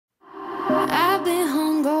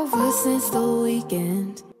ever since the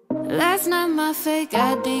weekend. Last night my fake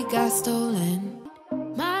ID got stolen.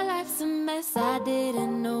 My life's a mess, I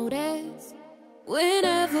didn't notice.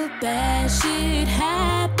 Whenever bad shit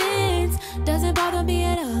happens, doesn't bother me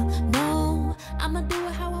at all. No, I'ma do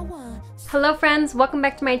it how I want. Hello friends, welcome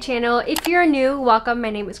back to my channel. If you're new, welcome. My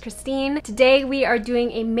name is Christine. Today we are doing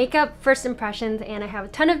a makeup first impressions, and I have a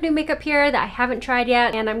ton of new makeup here that I haven't tried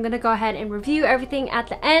yet, and I'm gonna go ahead and review everything at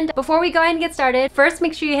the end. Before we go ahead and get started, first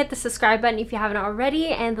make sure you hit the subscribe button if you haven't already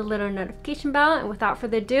and the little notification bell, and without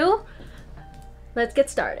further ado, let's get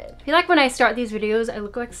started. I feel like when I start these videos, I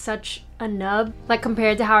look like such a nub, like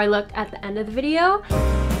compared to how I look at the end of the video.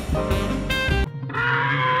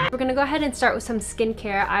 We're gonna go ahead and start with some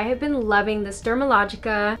skincare. I have been loving this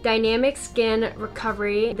Dermalogica Dynamic Skin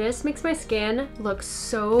Recovery. This makes my skin look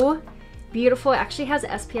so beautiful. It actually has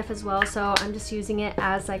SPF as well, so I'm just using it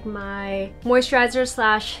as like my moisturizer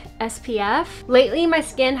slash SPF. Lately my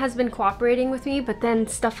skin has been cooperating with me, but then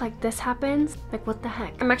stuff like this happens. Like, what the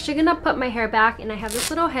heck? I'm actually gonna put my hair back, and I have this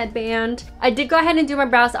little headband. I did go ahead and do my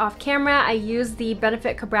brows off camera. I used the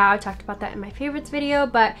Benefit Ka-Brow. I talked about that in my favorites video,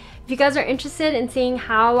 but if you guys are interested in seeing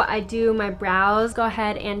how I do my brows, go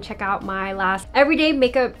ahead and check out my last everyday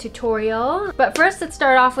makeup tutorial. But first, let's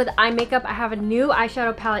start off with eye makeup. I have a new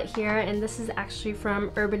eyeshadow palette here, and this is actually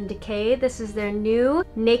from Urban Decay. This is their new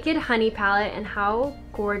Naked Honey palette, and how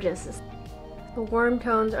gorgeous is. The warm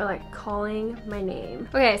tones are like calling my name.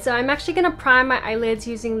 Okay, so I'm actually gonna prime my eyelids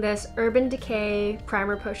using this Urban Decay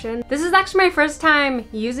primer potion. This is actually my first time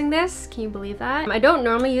using this. Can you believe that? I don't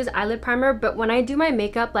normally use eyelid primer, but when I do my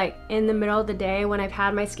makeup like in the middle of the day when I've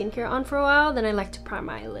had my skincare on for a while, then I like to prime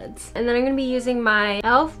my eyelids. And then I'm gonna be using my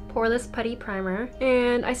e.l.f. Poreless Putty Primer.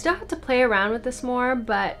 And I still have to play around with this more,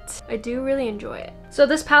 but I do really enjoy it. So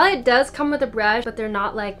this palette does come with a brush, but they're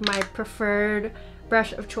not like my preferred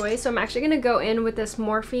brush of choice, so I'm actually going to go in with this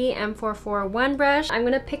Morphe M441 brush. I'm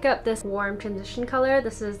going to pick up this warm transition color.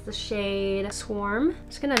 This is the shade Swarm. I'm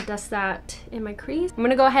just going to dust that in my crease. I'm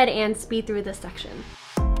going to go ahead and speed through this section.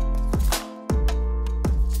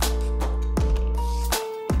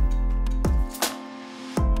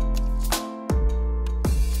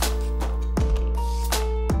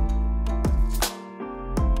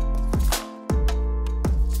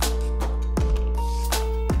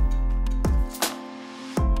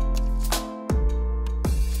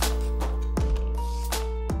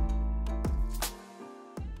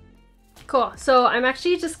 Cool, so I'm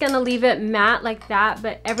actually just gonna leave it matte like that,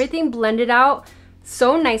 but everything blended out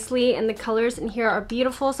so nicely, and the colors in here are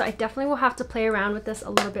beautiful, so I definitely will have to play around with this a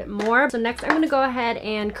little bit more. So next I'm gonna go ahead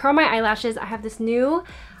and curl my eyelashes. I have this new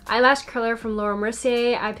eyelash curler from Laura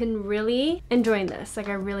Mercier. I've been really enjoying this. Like,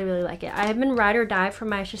 I really like it. I have been ride or die for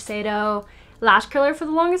my Shiseido lash curler for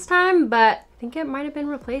the longest time, but I think it might have been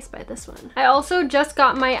replaced by this one. I also just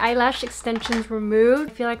got my eyelash extensions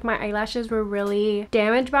removed. I feel like my eyelashes were really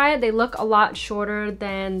damaged by it. They look a lot shorter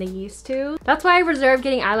than they used to. That's why I reserve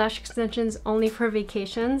getting eyelash extensions only for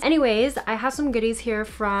vacations. Anyways, I have some goodies here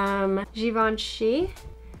from Givenchy.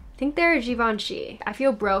 I think they're Givenchy. I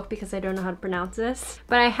feel broke because I don't know how to pronounce this.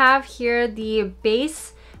 But I have here the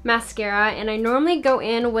base mascara, and I normally go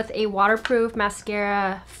in with a waterproof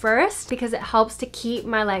mascara first because it helps to keep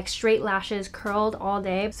my like straight lashes curled all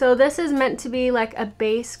day. So this is meant to be like a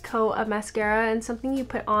base coat of mascara and something you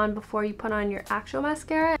put on before you put on your actual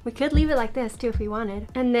mascara. We could leave it like this too if we wanted.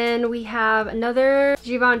 And then we have another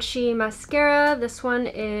Givenchy mascara. This one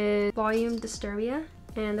is Volume Disturbia,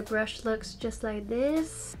 and the brush looks just like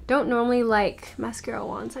this. Don't normally like mascara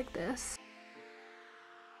wands like this.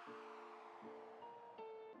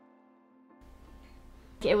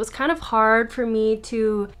 It was kind of hard for me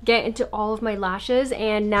to get into all of my lashes,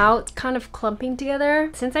 and now it's kind of clumping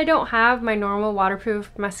together. Since I don't have my normal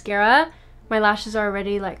waterproof mascara, my lashes are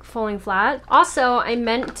already like falling flat. Also, I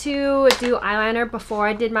meant to do eyeliner before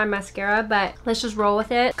I did my mascara, but let's just roll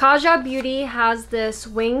with it. Kaja Beauty has this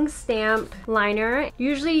wing stamp liner.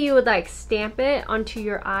 Usually you would like stamp it onto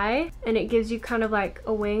your eye and it gives you kind of like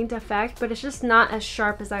a winged effect, but it's just not as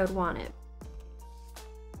sharp as I would want it.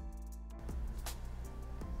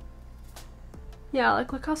 Yeah,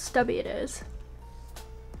 like look how stubby it is.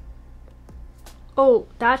 Oh,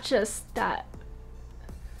 that's just that.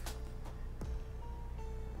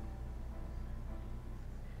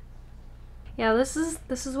 Yeah, this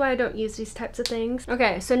is why I don't use these types of things.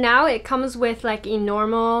 Okay, so now it comes with like a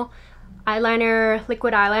normal eyeliner,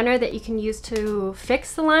 liquid eyeliner that you can use to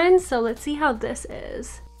fix the lines. So let's see how this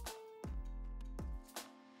is.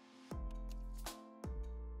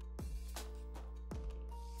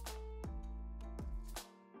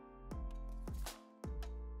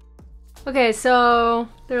 Okay, so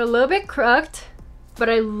they're a little bit crooked. but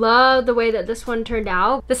I love the way that this one turned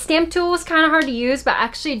out. The stamp tool was kind of hard to use, but I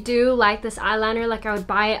actually do like this eyeliner. Like, I would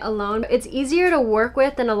buy it alone. It's easier to work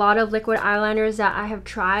with than a lot of liquid eyeliners that I have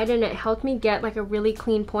tried, and it helped me get like a really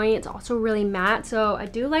clean point. It's also really matte, so I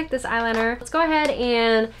do like this eyeliner. Let's go ahead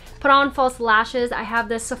and put on false lashes. I have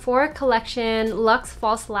this Sephora collection Luxe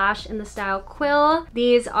False Lash in the style Quill.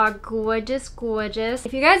 These are gorgeous, gorgeous.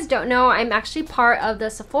 If you guys don't know, I'm actually part of the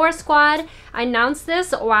Sephora squad. I announced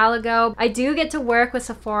this a while ago. I do get to work with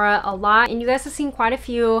Sephora a lot, and you guys have seen quite a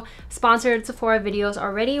few sponsored Sephora videos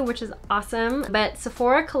already, which is awesome. But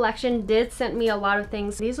Sephora collection did send me a lot of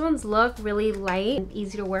things. These ones look really light and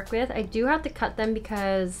easy to work with. I do have to cut them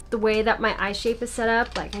because the way that my eye shape is set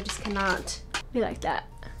up, like, I just cannot be like that.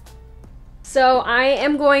 So I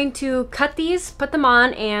am going to cut these, put them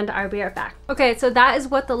on, and I'll be right back. Okay, so that is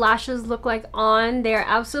what the lashes look like on. They're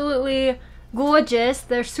absolutely gorgeous.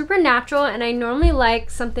 They're super natural, and I normally like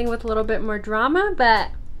something with a little bit more drama, but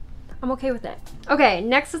I'm okay with it. Okay,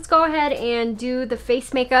 next let's go ahead and do the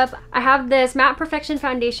face makeup. I have this Matte Perfection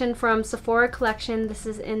foundation from Sephora collection. This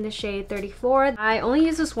is in the shade 34. I only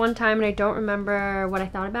used this one time and I don't remember what I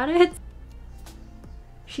thought about it.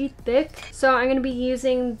 She's thick. So I'm gonna be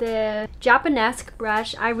using the Japanese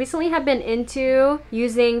brush. I recently have been into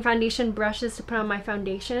using foundation brushes to put on my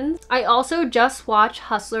foundations. I also just watched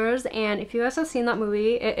Hustlers, and if you guys have seen that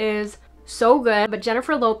movie, it is so good. But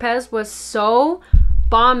Jennifer Lopez was so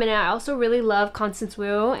bomb in it. I also really love Constance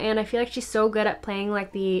Wu, and I feel like she's so good at playing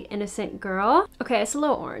like the innocent girl. Okay, it's a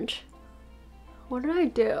little orange. What did I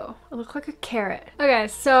do? I look like a carrot. Okay,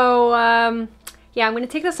 so yeah, I'm gonna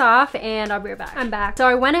take this off and I'll be right back. I'm back. So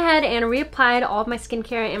I went ahead and reapplied all of my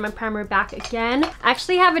skincare and my primer back again. I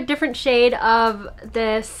actually have a different shade of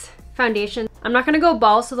this foundation. I'm not gonna go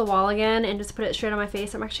balls to the wall again and just put it straight on my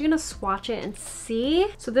face. I'm actually gonna swatch it and see.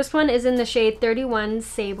 So this one is in the shade 31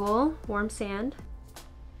 Sable, Warm Sand.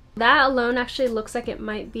 That alone actually looks like it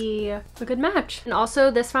might be a good match. And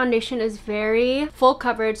also this foundation is very full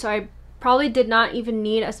coverage, so I probably did not even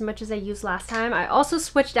need as much as I used last time. I also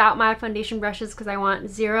switched out my foundation brushes because I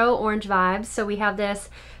want zero orange vibes. So we have this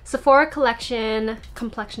Sephora collection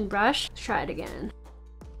complexion brush. Let's try it again.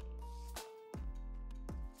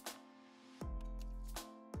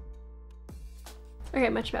 Okay,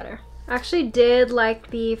 much better. I actually did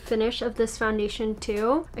like the finish of this foundation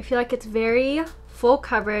too. I feel like it's very full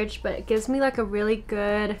coverage, but it gives me like a really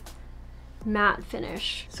good matte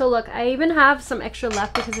finish. So look, I even have some extra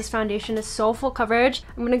left because this foundation is so full coverage.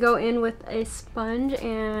 I'm gonna go in with a sponge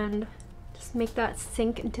and just make that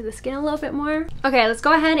sink into the skin a little bit more. Okay, let's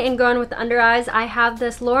go ahead and go in with the under eyes. I have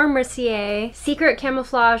this Laura Mercier Secret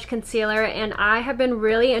Camouflage Concealer, and I have been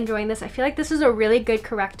really enjoying this. I feel like this is a really good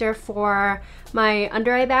corrector for my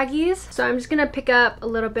under eye baggies. So I'm just gonna pick up a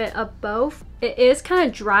little bit of both. It is kind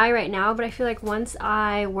of dry right now, but I feel like once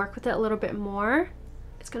I work with it a little bit more,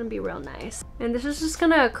 it's gonna be real nice. And this is just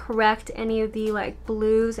gonna correct any of the like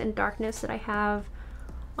blues and darkness that I have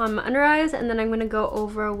on my under eyes, and then I'm gonna go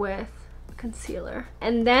over with concealer.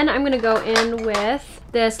 And then I'm gonna go in with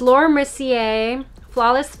this Laura Mercier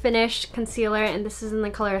Flawless Finish Concealer, and this is in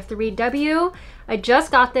the color 3W. I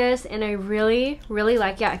just got this and I really, really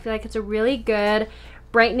like it. I feel like it's a really good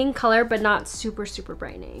brightening color, but not super, super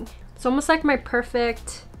brightening. It's almost like my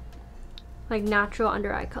perfect, like, natural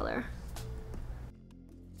under eye color.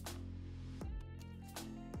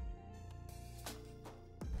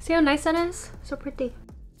 See how nice that is? So pretty.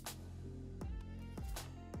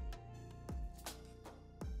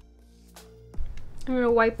 I'm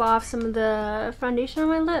gonna wipe off some of the foundation on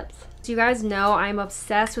my lips. So you guys know I'm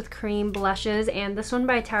obsessed with cream blushes, and this one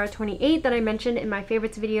by Tara 28 that I mentioned in my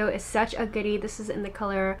favorites video is such a goodie. This is in the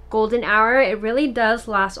color Golden Hour. It really does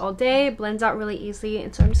last all day, blends out really easily,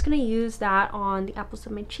 and so I'm just gonna use that on the apples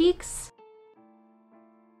of my cheeks.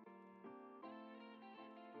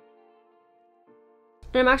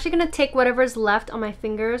 And I'm actually gonna take whatever's left on my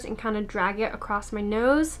fingers and kind of drag it across my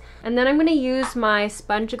nose. And then I'm gonna use my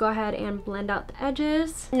sponge to go ahead and blend out the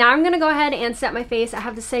edges. Now I'm gonna go ahead and set my face. I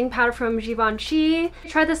have the setting powder from Givenchy. I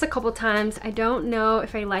tried this a couple times. I don't know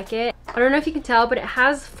if I like it. I don't know if you can tell, but it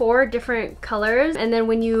has 4 different colors. And then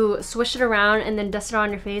when you swish it around and then dust it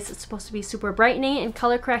on your face, it's supposed to be super brightening and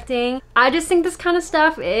color correcting. I just think this kind of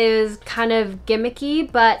stuff is kind of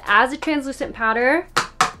gimmicky, but as a translucent powder,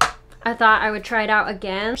 I thought I would try it out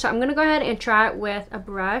again. So I'm gonna go ahead and try it with a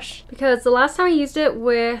brush, because the last time I used it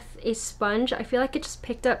with a sponge, I feel like it just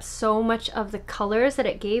picked up so much of the colors that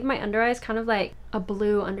it gave my under eyes kind of like a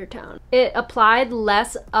blue undertone. It applied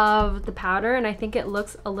less of the powder, and I think it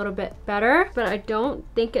looks a little bit better, but I don't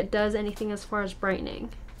think it does anything as far as brightening.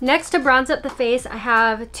 Next, to bronze up the face, I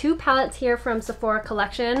have two palettes here from Sephora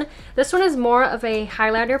collection. This one is more of a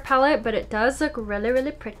highlighter palette, but it does look really,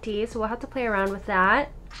 really pretty, so we'll have to play around with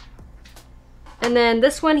that. And then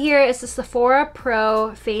this one here is the Sephora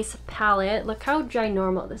Pro Face Palette. Look how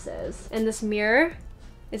ginormous this is. And this mirror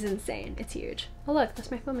is insane. It's huge. Oh look, that's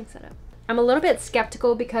my filming setup. I'm a little bit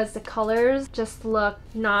skeptical because the colors just look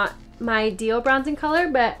not my ideal bronzing color,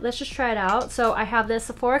 but let's just try it out. So I have this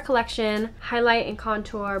Sephora collection highlight and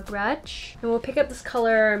contour brush, and we'll pick up this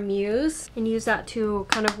color Muse and use that to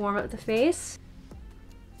kind of warm up the face.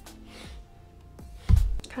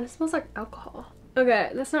 Kind of smells like alcohol.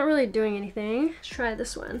 Okay, that's not really doing anything. Let's try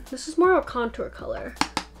this one. This is more of a contour color.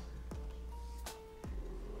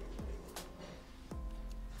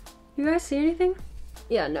 You guys see anything?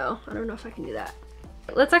 Yeah, no, I don't know if I can do that.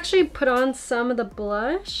 Let's actually put on some of the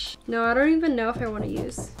blush. No, I don't even know if I want to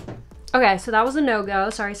use. Okay, so that was a no-go.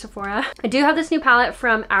 Sorry, Sephora. I do have this new palette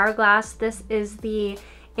from Hourglass. This is the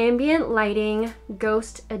Ambient Lighting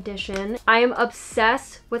Ghost Edition. I am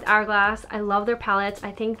obsessed with Hourglass. I love their palettes.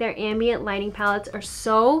 I think their ambient lighting palettes are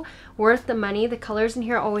so worth the money. The colors in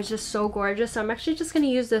here are always just so gorgeous. So I'm actually just going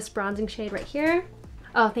to use this bronzing shade right here.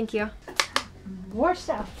 Oh, thank you. More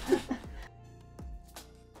stuff.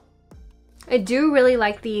 I do really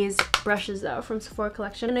like these brushes though from Sephora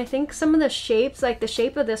collection, and I think some of the shapes, like the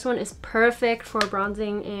shape of this one, is perfect for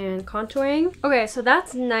bronzing and contouring. Okay, so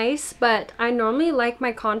that's nice, but I normally like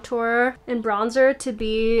my contour and bronzer to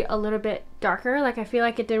be a little bit darker. Like I feel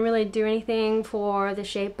like it didn't really do anything for the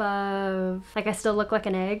shape of, like I still look like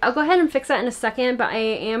an egg. I'll go ahead and fix that in a second, but I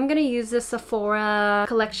am gonna use this Sephora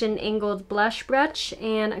collection angled blush brush,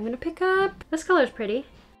 and I'm gonna pick up, this color is pretty.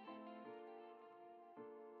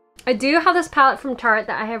 I do have this palette from Tarte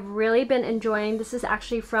that I have really been enjoying. This is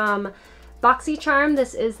actually from BoxyCharm.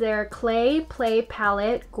 This is their Clay Play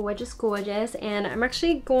palette. Gorgeous, gorgeous. And I'm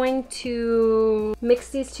actually going to mix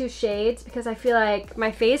these two shades because I feel like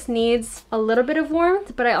my face needs a little bit of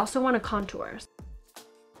warmth, but I also want to contour.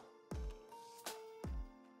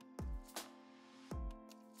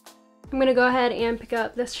 I'm gonna go ahead and pick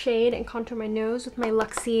up this shade and contour my nose with my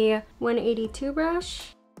Luxie 182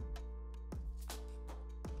 brush.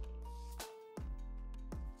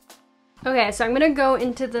 Okay, so I'm gonna go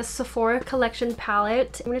into the Sephora collection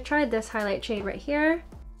palette. I'm gonna try this highlight shade right here.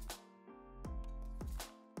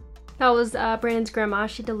 That was Brandon's grandma.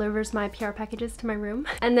 She delivers my PR packages to my room.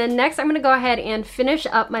 And then next, I'm gonna go ahead and finish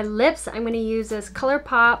up my lips. I'm gonna use this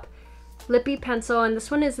ColourPop lippy pencil, and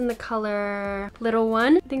this one is in the color Little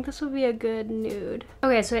One. I think this would be a good nude.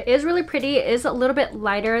 Okay, so it is really pretty. It is a little bit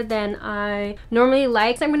lighter than I normally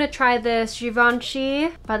like. So I'm gonna try this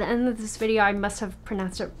Givenchy. By the end of this video, I must have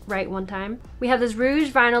pronounced it right one time. We have this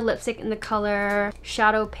Rouge Vinyl lipstick in the color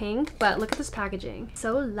Shadow Pink, but look at this packaging.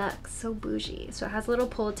 So luxe, so bougie. So it has a little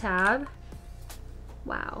pull tab.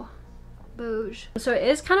 Wow, bouge. So it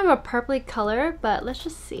is kind of a purpley color, but let's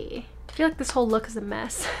just see. I feel like this whole look is a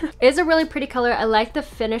mess. It's a really pretty color. I like the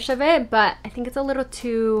finish of it, but I think it's a little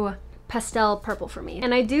too pastel purple for me.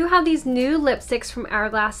 And I do have these new lipsticks from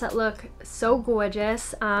Hourglass that look so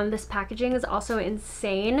gorgeous. This packaging is also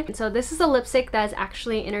insane. And so this is a lipstick that is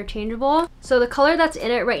actually interchangeable. So the color that's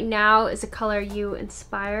in it right now is the color You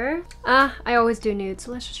Inspire. I always do nude,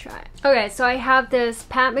 so let's just try it. Okay, so I have this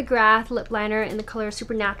Pat McGrath lip liner in the color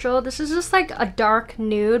Supernatural. This is just like a dark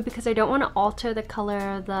nude because I don't want to alter the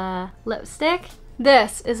color of the lipstick.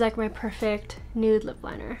 This is like my perfect nude lip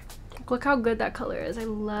liner. Look how good that color is. I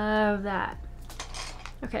love that.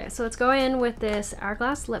 Okay, so let's go in with this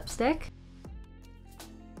Hourglass lipstick.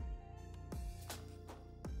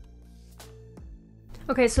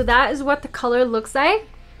 Okay, so that is what the color looks like.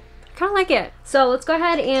 I kind of like it. So let's go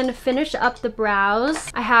ahead and finish up the brows.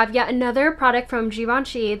 I have yet another product from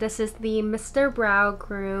Givenchy. This is the Mr. Brow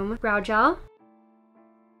Groom Brow Gel.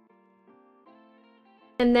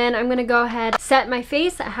 And then I'm gonna go ahead and set my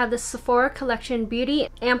face. I have the Sephora Collection Beauty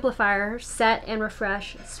Amplifier Set and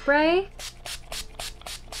Refresh Spray.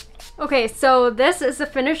 Okay, so this is the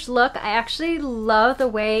finished look. I actually love the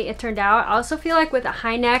way it turned out. I also feel like with a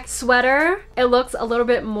high neck sweater, it looks a little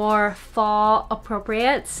bit more fall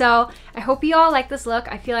appropriate. So I hope you all like this look.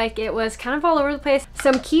 I feel like it was kind of all over the place.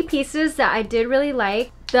 Some key pieces that I did really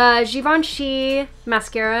like. The Givenchy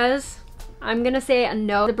mascaras, I'm gonna say a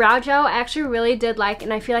no. The brow gel I actually really did like,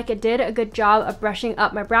 and I feel like it did a good job of brushing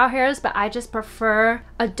up my brow hairs, but I just prefer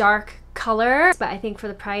a dark color. But I think for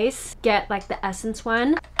the price, get like the Essence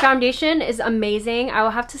one. Foundation is amazing. I will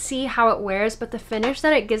have to see how it wears, but the finish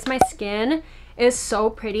that it gives my skin is so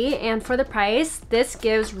pretty, and for the price, this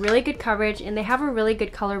gives really good coverage, and they have a really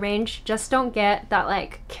good color range. Just don't get that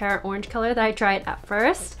like carrot orange color that I tried at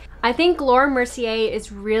first. I think Laura Mercier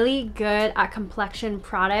is really good at complexion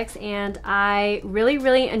products, and I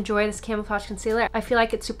really enjoy this camouflage concealer. I feel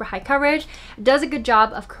like it's super high coverage. It does a good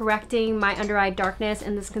job of correcting my under eye darkness,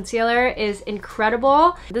 and this concealer is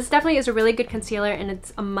incredible. This definitely is a really good concealer, and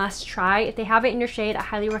it's a must try. If they have it in your shade, I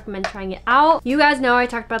highly recommend trying it out. You guys know I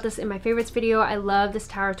talked about this in my favorites video. I love this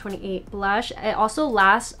Tower 28 blush. It also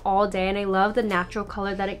lasts all day, and I love the natural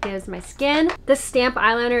color that it gives my skin. This stamp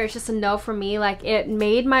eyeliner is just a no for me. Like, it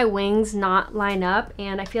made my wings not line up,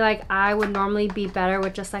 and I feel like I would normally be better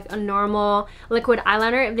with just like a normal liquid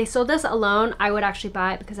eyeliner. If they sold this alone, I would actually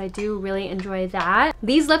buy it because I do really enjoy that.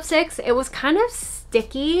 These lipsticks, it was kind of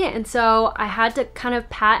sticky, and so I had to kind of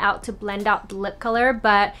pat out to blend out the lip color,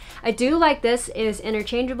 but I do like this is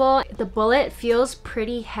interchangeable. The bullet feels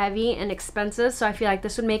pretty heavy and expensive, so I feel like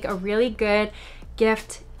this would make a really good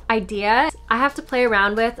gift idea. I have to play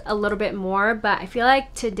around with a little bit more, but I feel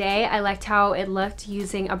like today I liked how it looked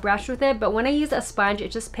using a brush with it, but when I use a sponge,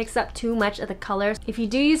 it just picks up too much of the colors. If you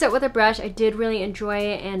do use it with a brush, I did really enjoy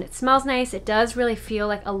it, and it smells nice. It does really feel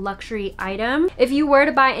like a luxury item. If you were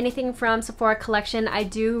to buy anything from Sephora collection, I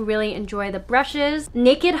do really enjoy the brushes.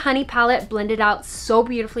 Naked Honey palette blended out so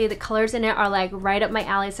beautifully. The colors in it are like right up my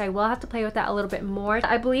alley, so I will have to play with that a little bit more.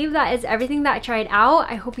 I believe that is everything that I tried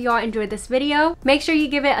out. I hope you all enjoyed this video. Make sure you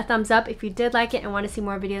give it a thumbs up if you did like it and want to see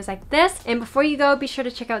more videos like this. And before you go, be sure to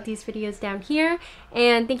check out these videos down here.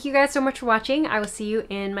 And thank you guys so much for watching. I will see you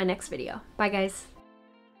in my next video. Bye guys.